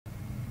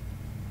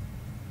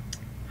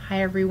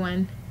Hi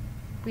everyone.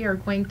 We are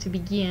going to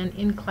begin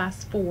in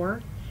class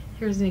 4.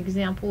 Here's an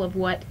example of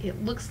what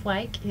it looks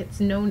like. It's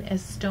known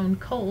as Stone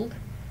Cold.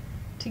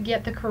 To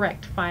get the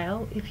correct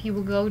file, if you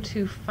will go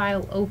to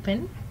File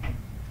Open,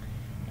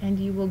 and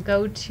you will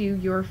go to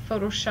your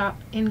Photoshop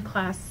in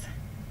class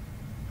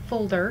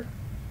folder,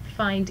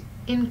 find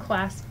in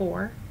class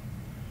 4,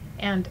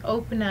 and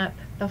open up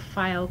the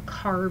file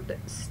Carved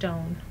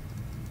Stone.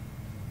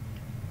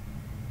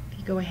 If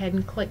you go ahead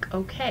and click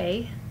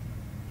OK,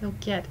 you'll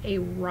get a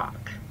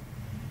rock.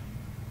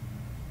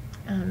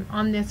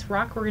 On this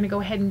rock, we're going to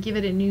go ahead and give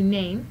it a new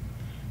name.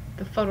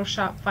 The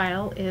Photoshop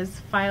file is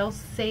File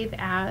Save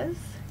As.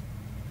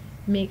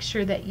 Make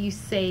sure that you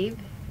save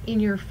in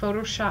your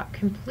Photoshop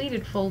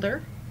completed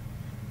folder.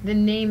 The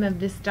name of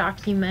this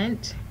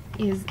document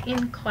is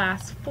in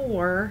class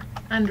 4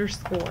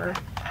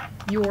 _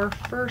 your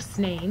first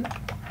name,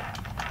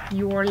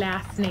 your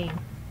last name.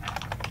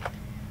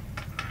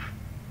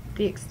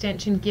 The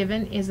extension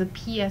given is a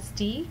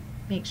PSD.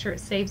 Make sure it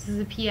saves as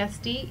a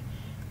PSD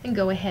and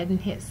go ahead and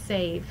hit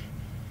save.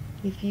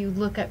 If you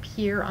look up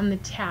here on the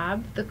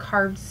tab, the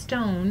carved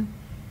stone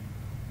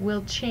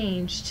will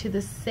change to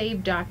the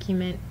save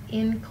document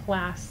in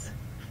class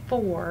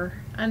 4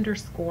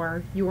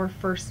 _ your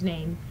first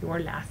name, your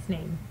last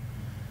name.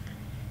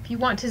 If you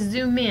want to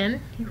zoom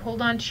in, you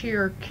hold on to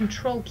your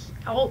Control key,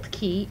 Alt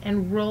key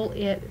and roll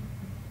it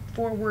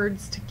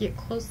forwards to get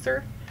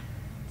closer.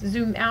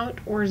 Zoom out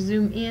or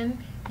zoom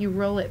in, you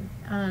roll it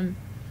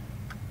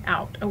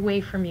out,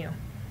 away from you.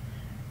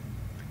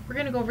 We're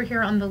going to go over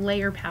here on the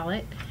layer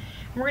palette.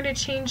 And we're going to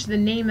change the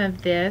name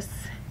of this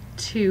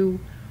to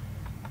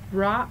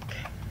Rock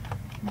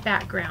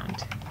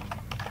Background.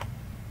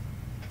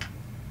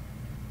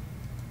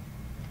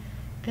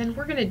 Then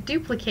we're going to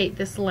duplicate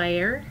this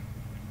layer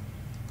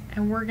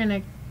and we're going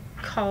to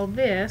call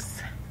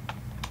this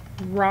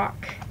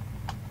Rock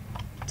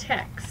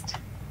Text.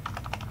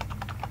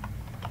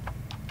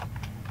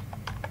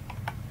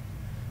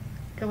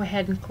 Go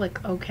ahead and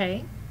click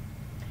OK.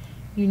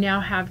 You now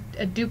have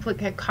a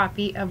duplicate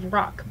copy of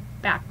Rock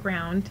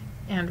Background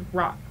and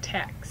Rock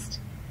Text.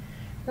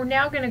 We're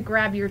now going to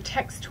grab your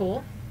text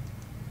tool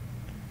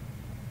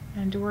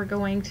and we're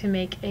going to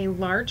make a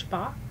large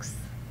box.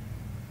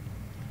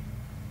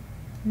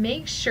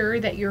 Make sure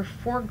that your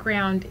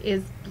foreground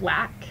is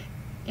black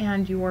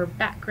and your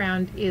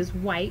background is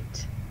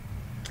white.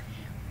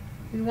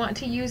 We want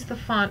to use the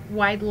font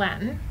Wide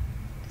Latin,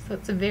 so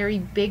it's a very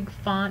big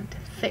font,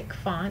 thick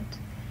font.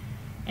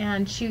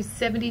 And choose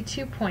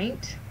 72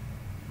 point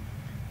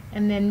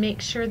and then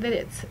make sure that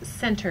it's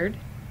centered,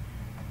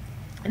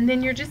 and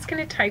then you're just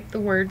going to type the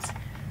words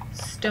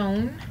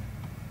Stone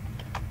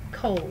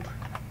Cold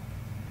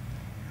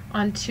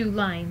on 2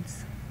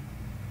 lines.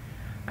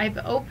 I've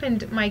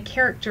opened my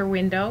character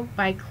window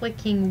by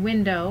clicking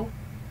Window,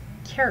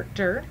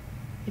 Character.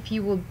 If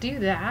you will do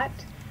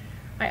that,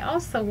 I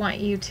also want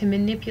you to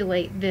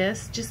manipulate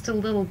this just a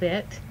little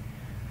bit.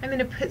 I'm going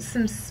to put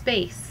some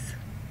space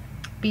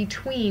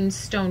between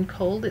Stone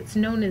Cold. It's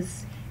known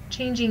as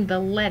changing the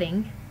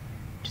leading.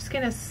 Just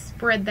going to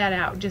spread that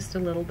out just a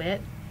little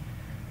bit.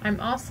 I'm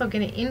also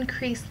going to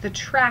increase the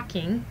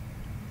tracking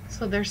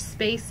so there's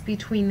space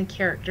between the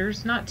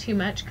characters, not too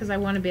much because I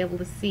want to be able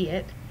to see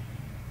it.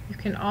 You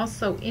can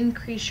also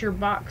increase your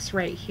box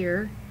right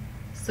here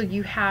so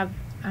you have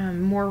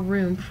more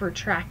room for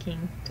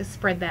tracking to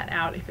spread that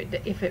out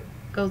if it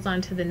goes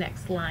on to the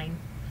next line.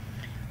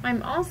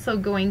 I'm also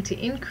going to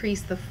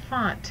increase the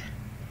font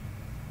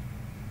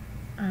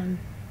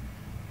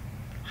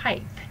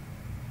height,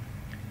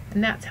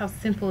 and that's how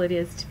simple it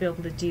is to be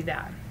able to do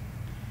that.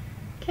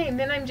 Okay, and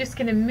then I'm just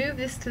going to move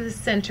this to the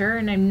center,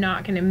 and I'm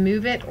not going to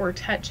move it or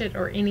touch it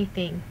or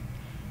anything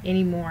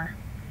anymore.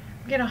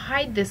 I'm going to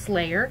hide this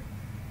layer,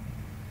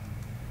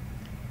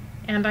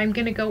 and I'm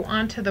going to go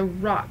onto the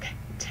Rock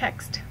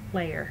Text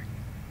layer.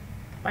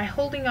 By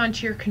holding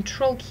onto your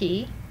Control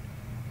key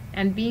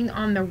and being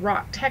on the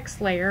Rock Text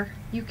layer,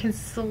 you can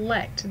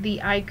select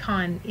the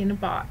icon in a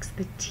box,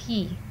 the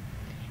T,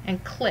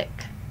 and click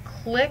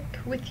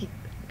with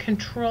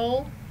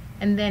Control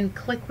and then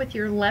click with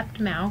your left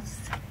mouse.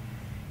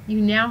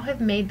 You now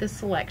have made the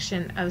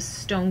selection of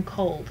Stone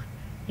Cold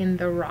in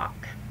the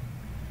rock.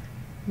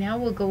 Now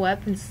we'll go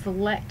up and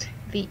select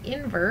the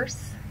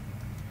inverse,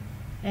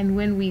 and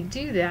when we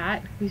do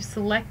that, we've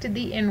selected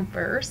the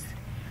inverse.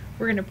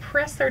 We're going to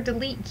press our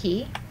delete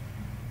key,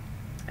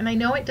 and I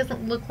know it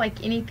doesn't look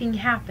like anything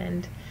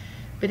happened,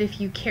 but if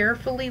you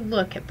carefully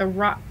look at the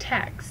rock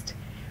text,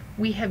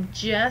 we have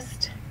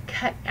just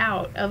cut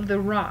out of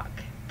the rock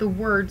the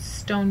word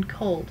Stone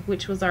Cold,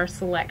 which was our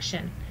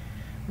selection,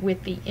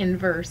 with the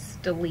inverse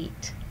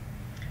delete.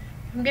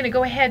 I'm going to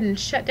go ahead and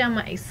shut down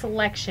my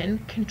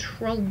selection.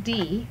 Control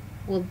D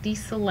will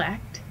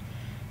deselect,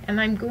 and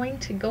I'm going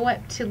to go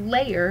up to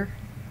Layer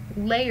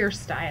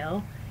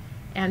Style,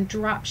 and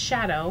Drop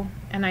Shadow,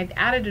 and I've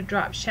added a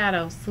drop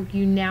shadow so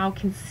you now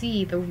can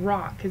see the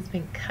rock has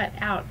been cut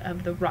out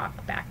of the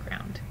rock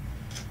background.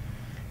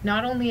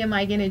 Not only am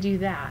I going to do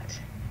that,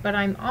 but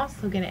I'm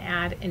also going to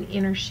add an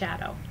inner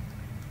shadow.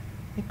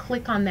 and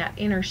click on that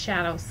inner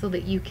shadow so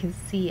that you can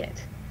see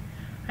it.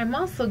 I'm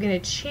also going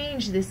to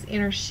change this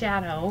inner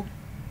shadow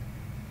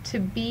to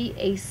be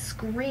a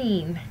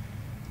screen.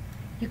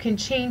 You can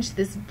change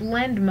this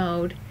blend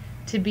mode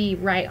to be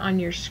right on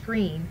your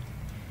screen.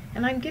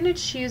 And I'm going to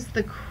choose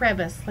the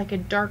crevice, like a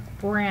dark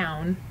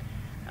brown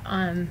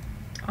on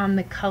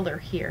the color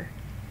here,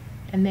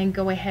 and then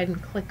go ahead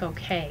and click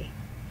OK.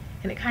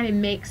 And it kind of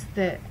makes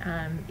the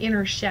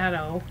inner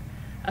shadow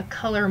a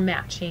color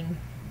matching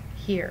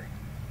here.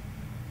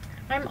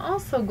 I'm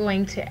also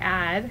going to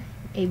add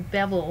a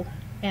bevel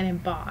and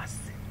emboss.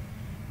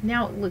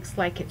 Now it looks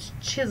like it's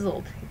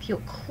chiseled. If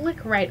you'll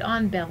click right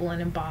on bevel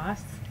and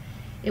emboss,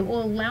 it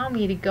will allow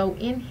me to go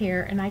in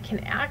here and I can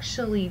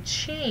actually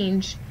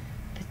change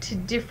to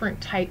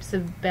different types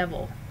of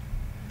bevel.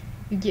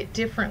 You get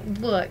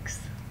different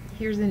looks.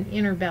 Here's an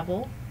inner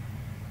bevel.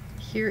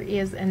 Here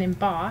is an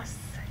emboss.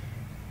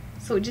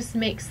 So it just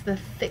makes the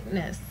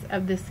thickness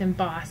of this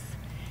emboss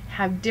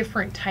have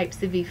different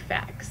types of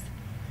effects.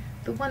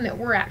 The one that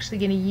we're actually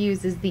going to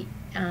use is the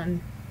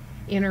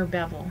inner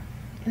bevel.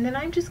 And then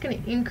I'm just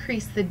going to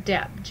increase the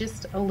depth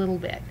just a little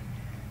bit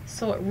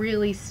so it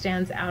really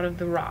stands out of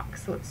the rock,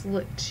 so it's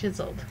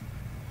chiseled.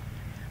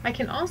 I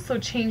can also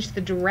change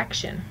the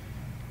direction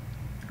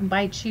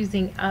by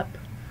choosing up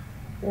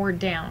or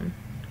down.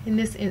 In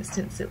this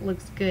instance, it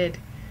looks good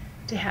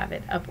to have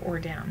it up or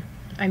down.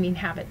 I mean,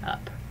 have it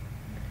up.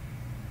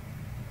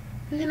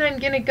 And then I'm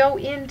going to go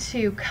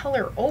into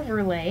color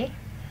overlay.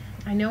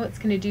 I know it's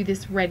going to do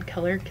this red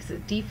color because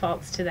it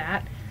defaults to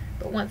that,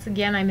 but once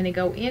again I'm going to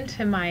go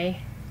into my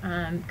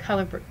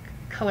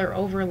color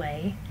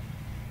overlay,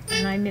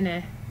 and I'm going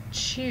to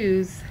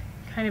choose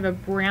kind of a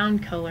brown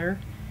color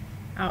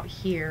out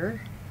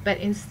here, but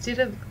instead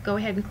of, go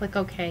ahead and click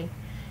OK,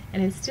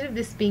 and instead of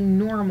this being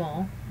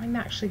normal, I'm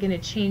actually going to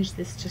change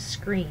this to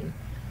screen,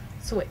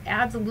 so it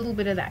adds a little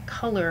bit of that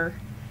color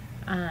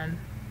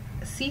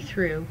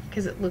see-through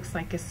because it looks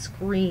like a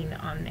screen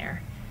on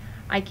there.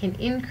 I can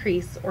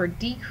increase or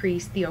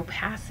decrease the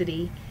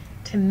opacity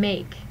to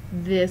make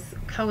this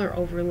color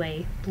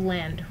overlay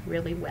blend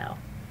really well.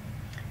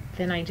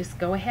 Then I just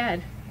go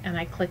ahead and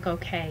I click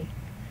OK.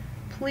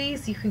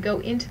 Please, you can go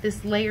into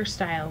this layer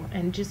style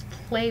and just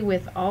play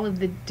with all of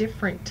the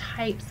different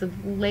types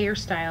of layer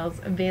styles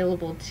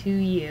available to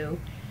you.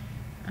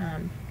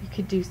 You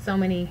could do so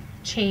many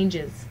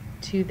changes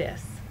to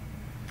this.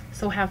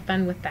 So have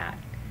fun with that.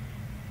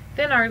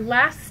 Then our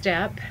last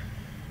step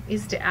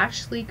is to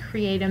actually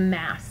create a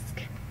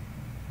mask.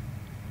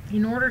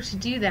 In order to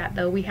do that,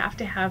 though, we have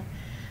to have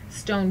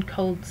Stone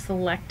Cold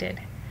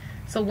selected.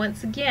 So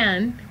once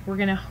again, we're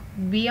going to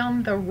be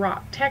on the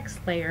rock text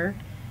layer,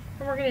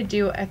 and we're going to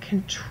do a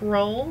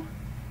control,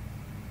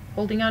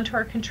 holding onto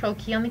our control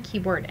key on the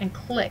keyboard, and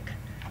click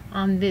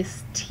on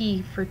this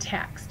T for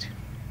text.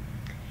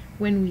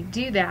 When we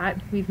do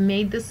that, we've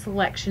made the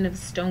selection of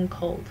Stone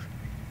Cold,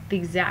 the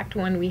exact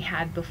one we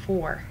had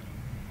before.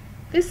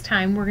 This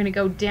time we're going to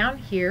go down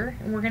here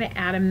and we're going to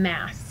add a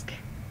mask.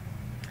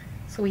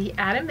 So we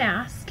add a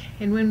mask,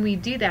 and when we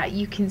do that,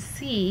 you can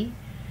see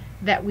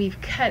that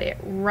we've cut it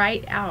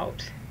right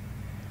out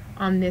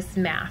on this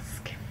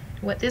mask.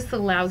 What this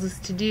allows us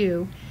to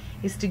do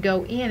is to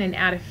go in and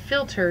add a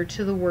filter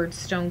to the word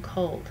Stone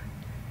Cold.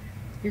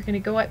 You're going to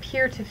go up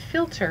here to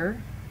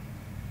filter,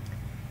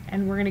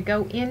 and we're going to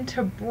go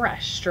into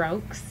brush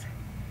strokes,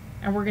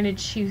 and we're going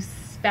to choose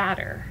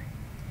spatter.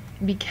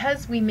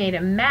 Because we made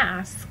a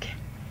mask,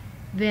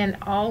 then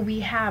all we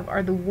have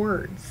are the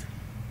words.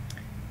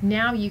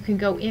 Now you can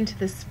go into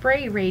the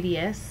spray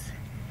radius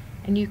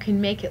and you can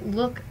make it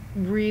look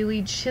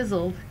really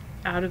chiseled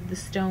out of the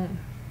stone.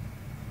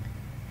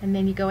 And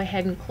then you go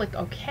ahead and click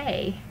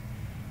OK,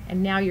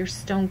 and now your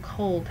Stone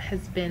Cold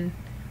has been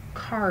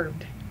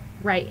carved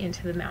right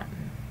into the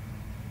mountain.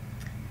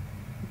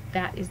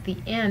 That is the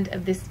end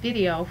of this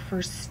video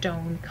for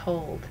Stone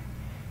Cold.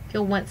 If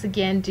you'll once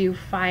again do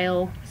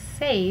File,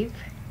 Save,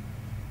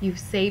 you've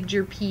saved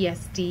your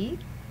PSD.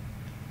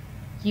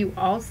 You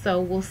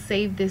also will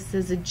save this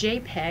as a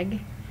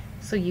JPEG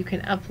so you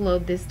can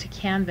upload this to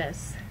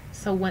Canvas.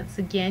 So once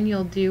again,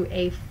 you'll do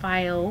a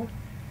File,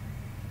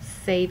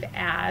 Save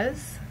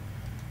As,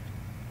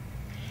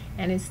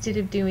 and instead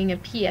of doing a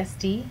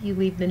PSD, you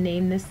leave the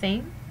name the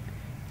same,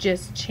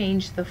 just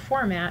change the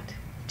format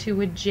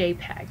to a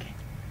JPEG.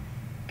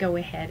 Go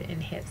ahead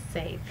and hit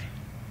Save.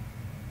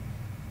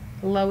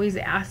 It'll always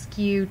ask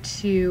you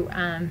to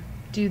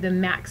do the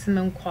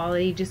maximum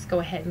quality. Just go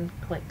ahead and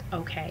click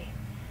OK.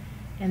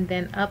 And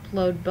then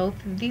upload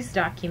both of these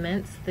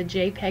documents, the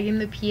JPEG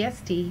and the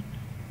PSD,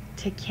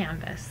 to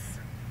Canvas.